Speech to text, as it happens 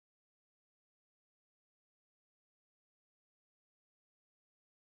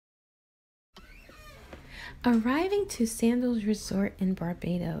Arriving to Sandals Resort in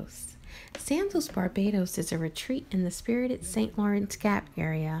Barbados. Sandals Barbados is a retreat in the spirited St. Lawrence Gap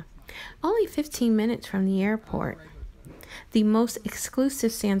area, only 15 minutes from the airport. The most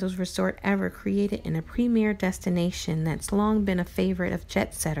exclusive Sandals resort ever, created in a premier destination that's long been a favorite of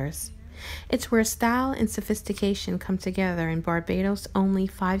jet setters. It's where style and sophistication come together in Barbados' only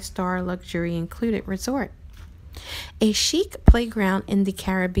 5-star luxury included resort. A chic playground in the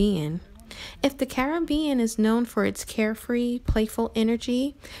Caribbean. If the Caribbean is known for its carefree, playful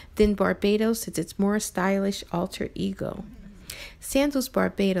energy, then Barbados is its more stylish alter ego. Sandals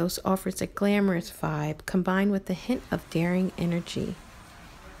Barbados offers a glamorous vibe combined with a hint of daring energy.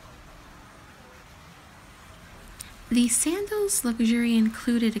 The Sandals Luxury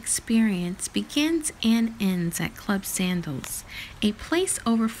Included experience begins and ends at Club Sandals, a place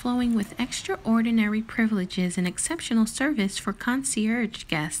overflowing with extraordinary privileges and exceptional service for concierge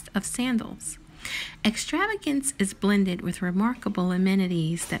guests of Sandals. Extravagance is blended with remarkable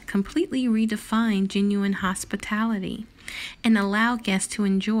amenities that completely redefine genuine hospitality and allow guests to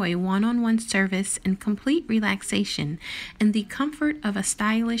enjoy one-on-one service and complete relaxation in the comfort of a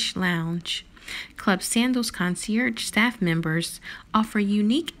stylish lounge. Club Sandals concierge staff members offer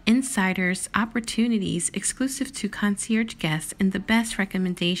unique insiders opportunities exclusive to concierge guests and the best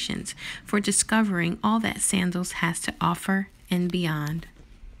recommendations for discovering all that Sandals has to offer and beyond.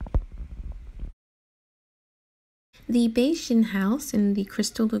 The Bayesian House in the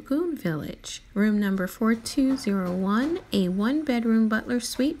Crystal Lagoon Village, room number 4201, a one-bedroom butler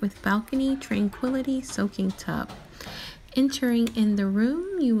suite with balcony, tranquility, soaking tub. Entering in the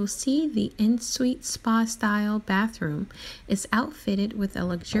room, you will see the en-suite spa-style bathroom is outfitted with a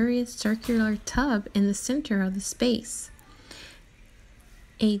luxurious circular tub in the center of the space.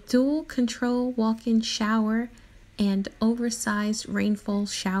 A dual-control walk-in shower and oversized rainfall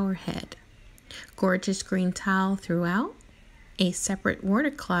shower head. Gorgeous green tile throughout. A separate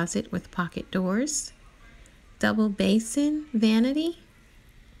water closet with pocket doors. Double basin vanity.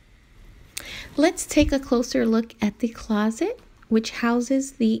 Let's take a closer look at the closet, which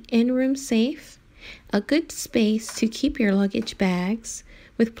houses the in-room safe, a good space to keep your luggage bags,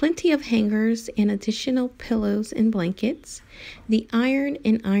 with plenty of hangers and additional pillows and blankets, the iron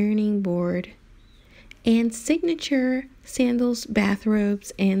and ironing board, and signature Sandals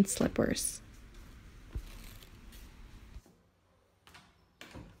bathrobes and slippers.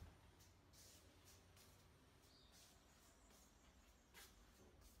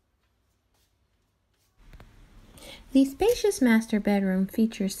 The spacious master bedroom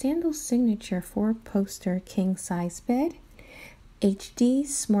features Sandals' signature 4-poster king-size bed, HD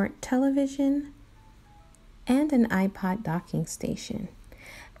smart television, and an iPod docking station.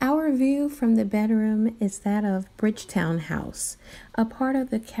 Our view from the bedroom is that of Bridgetown House, a part of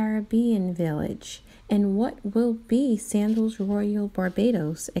the Caribbean Village, and what will be Sandals Royal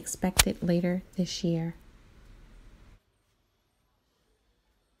Barbados, expected later this year.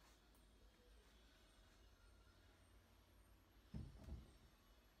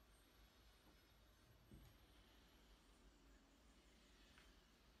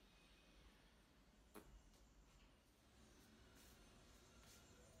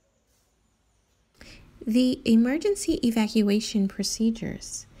 The emergency evacuation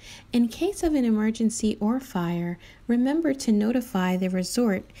procedures. In case of an emergency or fire, remember to notify the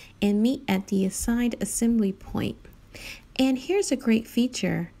resort and meet at the assigned assembly point. And here's a great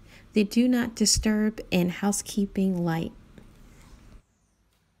feature, the Do Not Disturb and housekeeping light.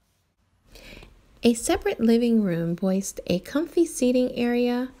 A separate living room boasts a comfy seating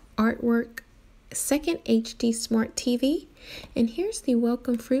area, artwork, second HD smart TV, and here's the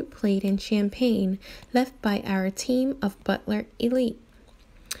welcome fruit plate and champagne left by our team of Butler Elite.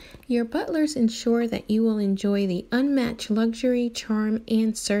 Your butlers ensure that you will enjoy the unmatched luxury, charm,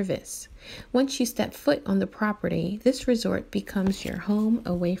 and service. Once you step foot on the property, this resort becomes your home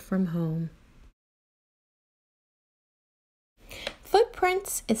away from home.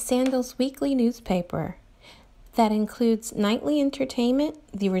 Footprints is Sandals' weekly newspaper that includes nightly entertainment,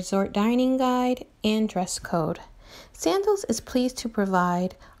 the resort dining guide, and dress code. Sandals is pleased to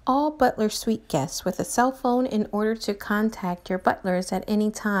provide all Butler Suite guests with a cell phone in order to contact your butlers at any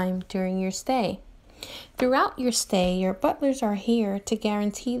time during your stay. Throughout your stay, your butlers are here to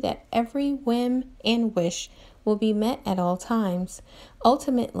guarantee that every whim and wish will be met at all times.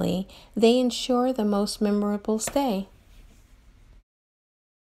 Ultimately, they ensure the most memorable stay.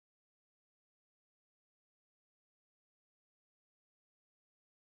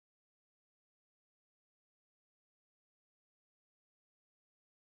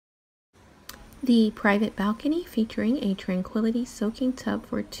 The private balcony featuring a tranquility soaking tub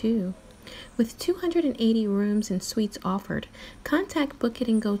for two. With 280 rooms and suites offered, contact Book It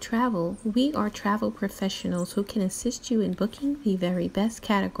and Go Travel. We are travel professionals who can assist you in booking the very best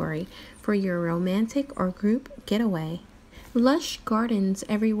category for your romantic or group getaway. Lush gardens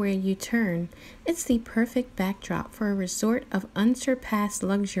everywhere you turn. It's the perfect backdrop for a resort of unsurpassed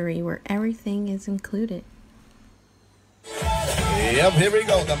luxury where everything is included. Yep, here we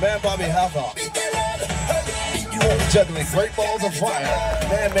go. The man Bobby Havoc. Juggling great balls of fire.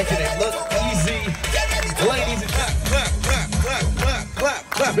 Man making it look easy. Ladies, clap, clap, clap, clap, clap, clap,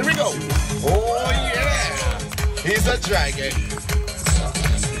 clap. Here we go. Oh, yeah. He's a dragon.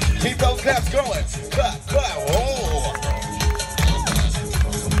 Keep those claps going. Clap, clap. Oh.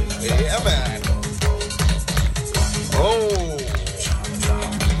 Yeah, man. Oh.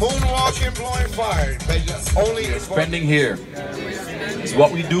 Moonwalking, blowing fire. Only spending here is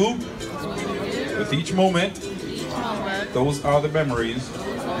what we do with each moment. Those are the memories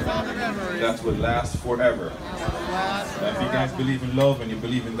that will last forever. And if you guys believe in love and you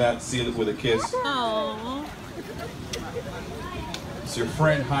believe in that, seal it with a kiss. Aww. It's your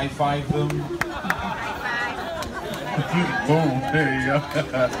friend, high five them. Boom, there you go.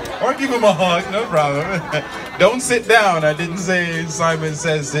 Or give him a hug, no problem. Don't sit down. I didn't say Simon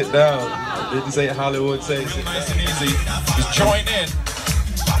says sit down. I didn't say Hollywood says sit. Nice and easy. Just join in.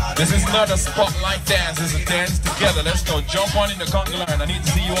 This is not a spotlight dance. This is a dance together. Let's go. Jump on in the conga line. I need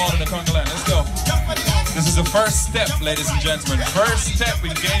to see you all in the conga line. Let's go. This is the first step, ladies and gentlemen. First step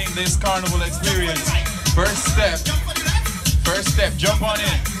in gaining this carnival experience. First step. First step. Jump on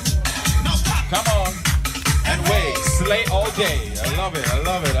in. Come on. And wait, slay all day. I love it, I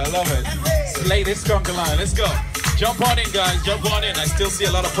love it, I love it. Slay this conga line, let's go. Jump on in, guys, jump on in. I still see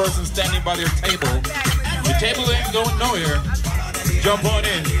a lot of persons standing by their table. The table ain't going nowhere. Jump on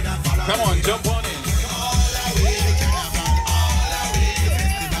in. Come on, jump on in.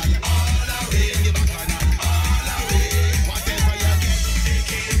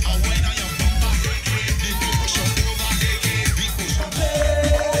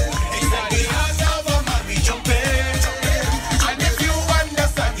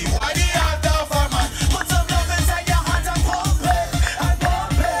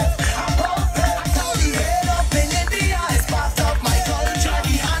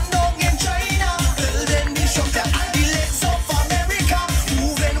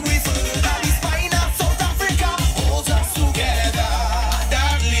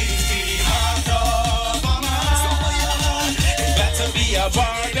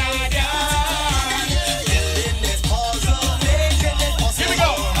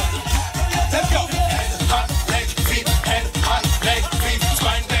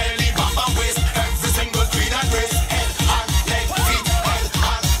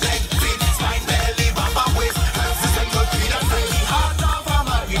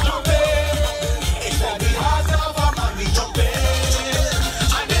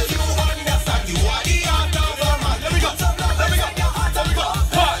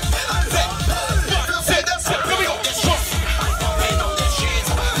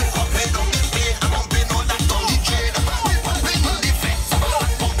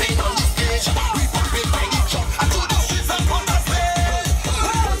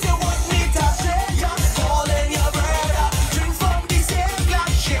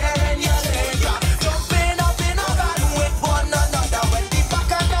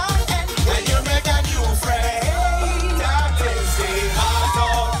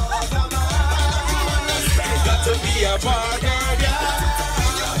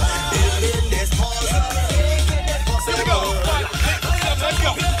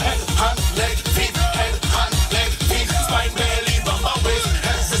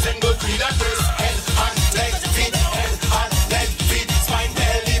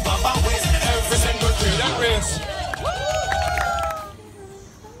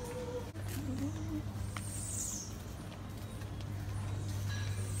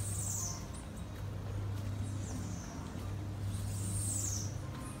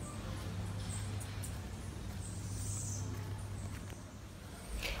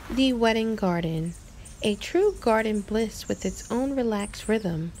 The Wedding Garden, a true garden bliss with its own relaxed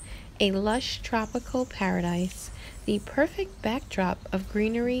rhythm, a lush tropical paradise, the perfect backdrop of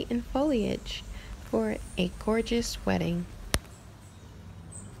greenery and foliage for a gorgeous wedding.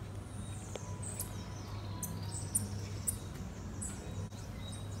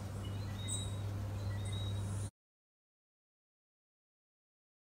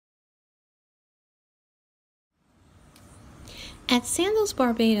 At Sandals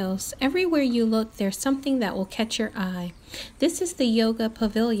Barbados, everywhere you look, there's something that will catch your eye. This is the Yoga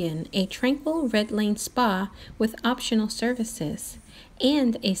Pavilion, a tranquil red lane spa with optional services,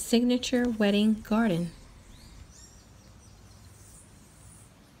 and a signature wedding garden.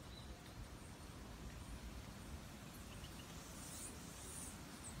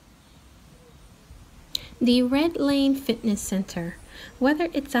 The Red Lane Fitness Center. Whether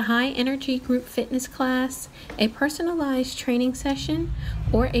it's a high-energy group fitness class, a personalized training session,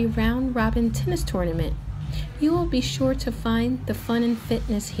 or a round-robin tennis tournament, you will be sure to find the fun and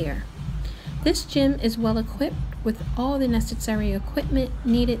fitness here. This gym is well equipped with all the necessary equipment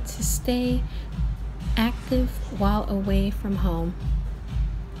needed to stay active while away from home.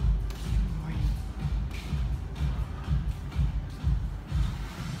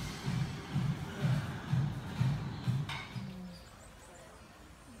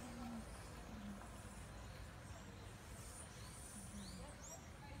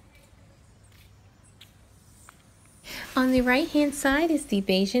 On the right-hand side is the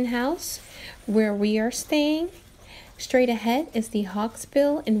Bayesian House, where we are staying. Straight ahead is the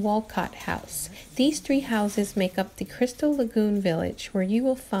Hawksbill and Walcott House. These three houses make up the Crystal Lagoon Village, where you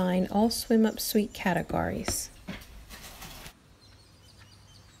will find all swim-up suite categories.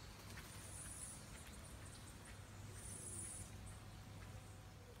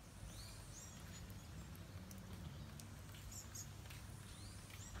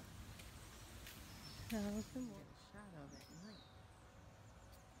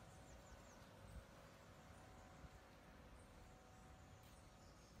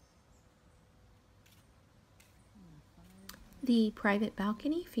 The private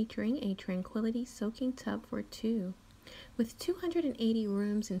balcony featuring a tranquility soaking tub for two. With 280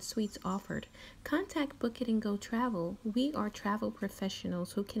 rooms and suites offered, contact Book It and Go Travel. We are travel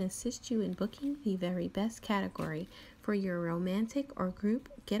professionals who can assist you in booking the very best category for your romantic or group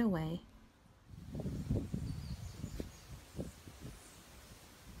getaway.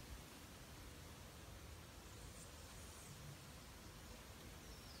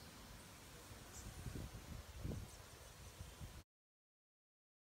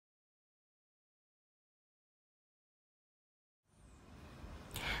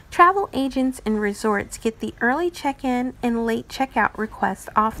 Travel agents and resorts get the early check-in and late checkout requests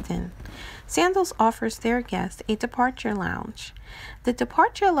often. Sandals offers their guests a departure lounge. The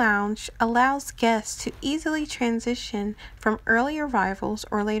departure lounge allows guests to easily transition from early arrivals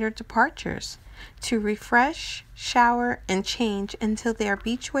or later departures to refresh, shower, and change until their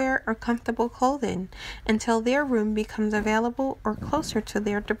beachwear or comfortable clothing until their room becomes available or closer to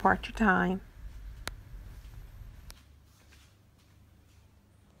their departure time.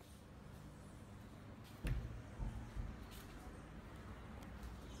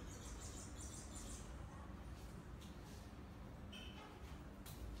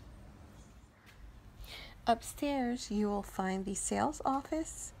 Upstairs, you will find the sales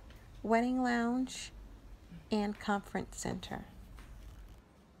office, wedding lounge, and conference center.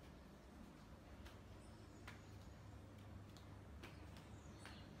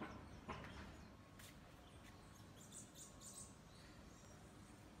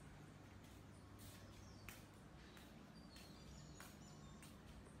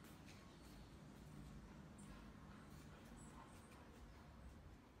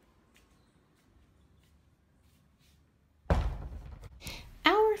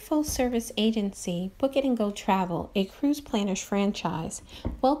 Our full-service agency, Book It and Go Travel, a cruise planners franchise,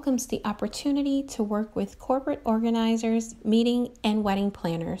 welcomes the opportunity to work with corporate organizers, meeting and wedding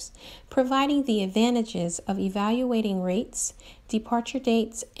planners, providing the advantages of evaluating rates, departure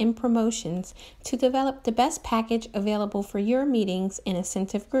dates, and promotions to develop the best package available for your meetings and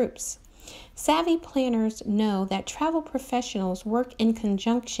incentive groups. Savvy planners know that travel professionals work in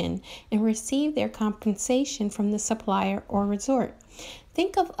conjunction and receive their compensation from the supplier or resort.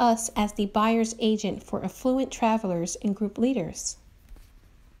 Think of us as the buyer's agent for affluent travelers and group leaders.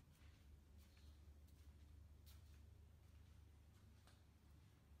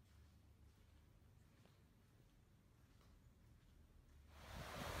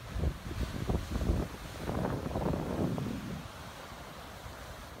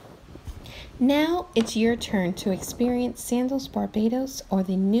 Now it's your turn to experience Sandals Barbados, or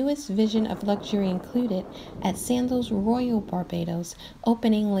the newest vision of luxury included at Sandals Royal Barbados,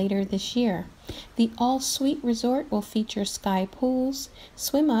 opening later this year. The all-suite resort will feature sky pools,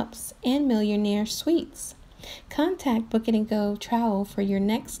 swim-ups, and millionaire suites. Contact Book It and Go Travel for your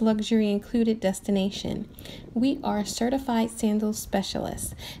next luxury included destination. We are certified sandals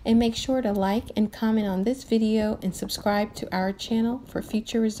specialists, and make sure to like and comment on this video and subscribe to our channel for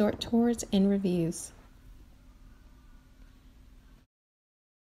future resort tours and reviews.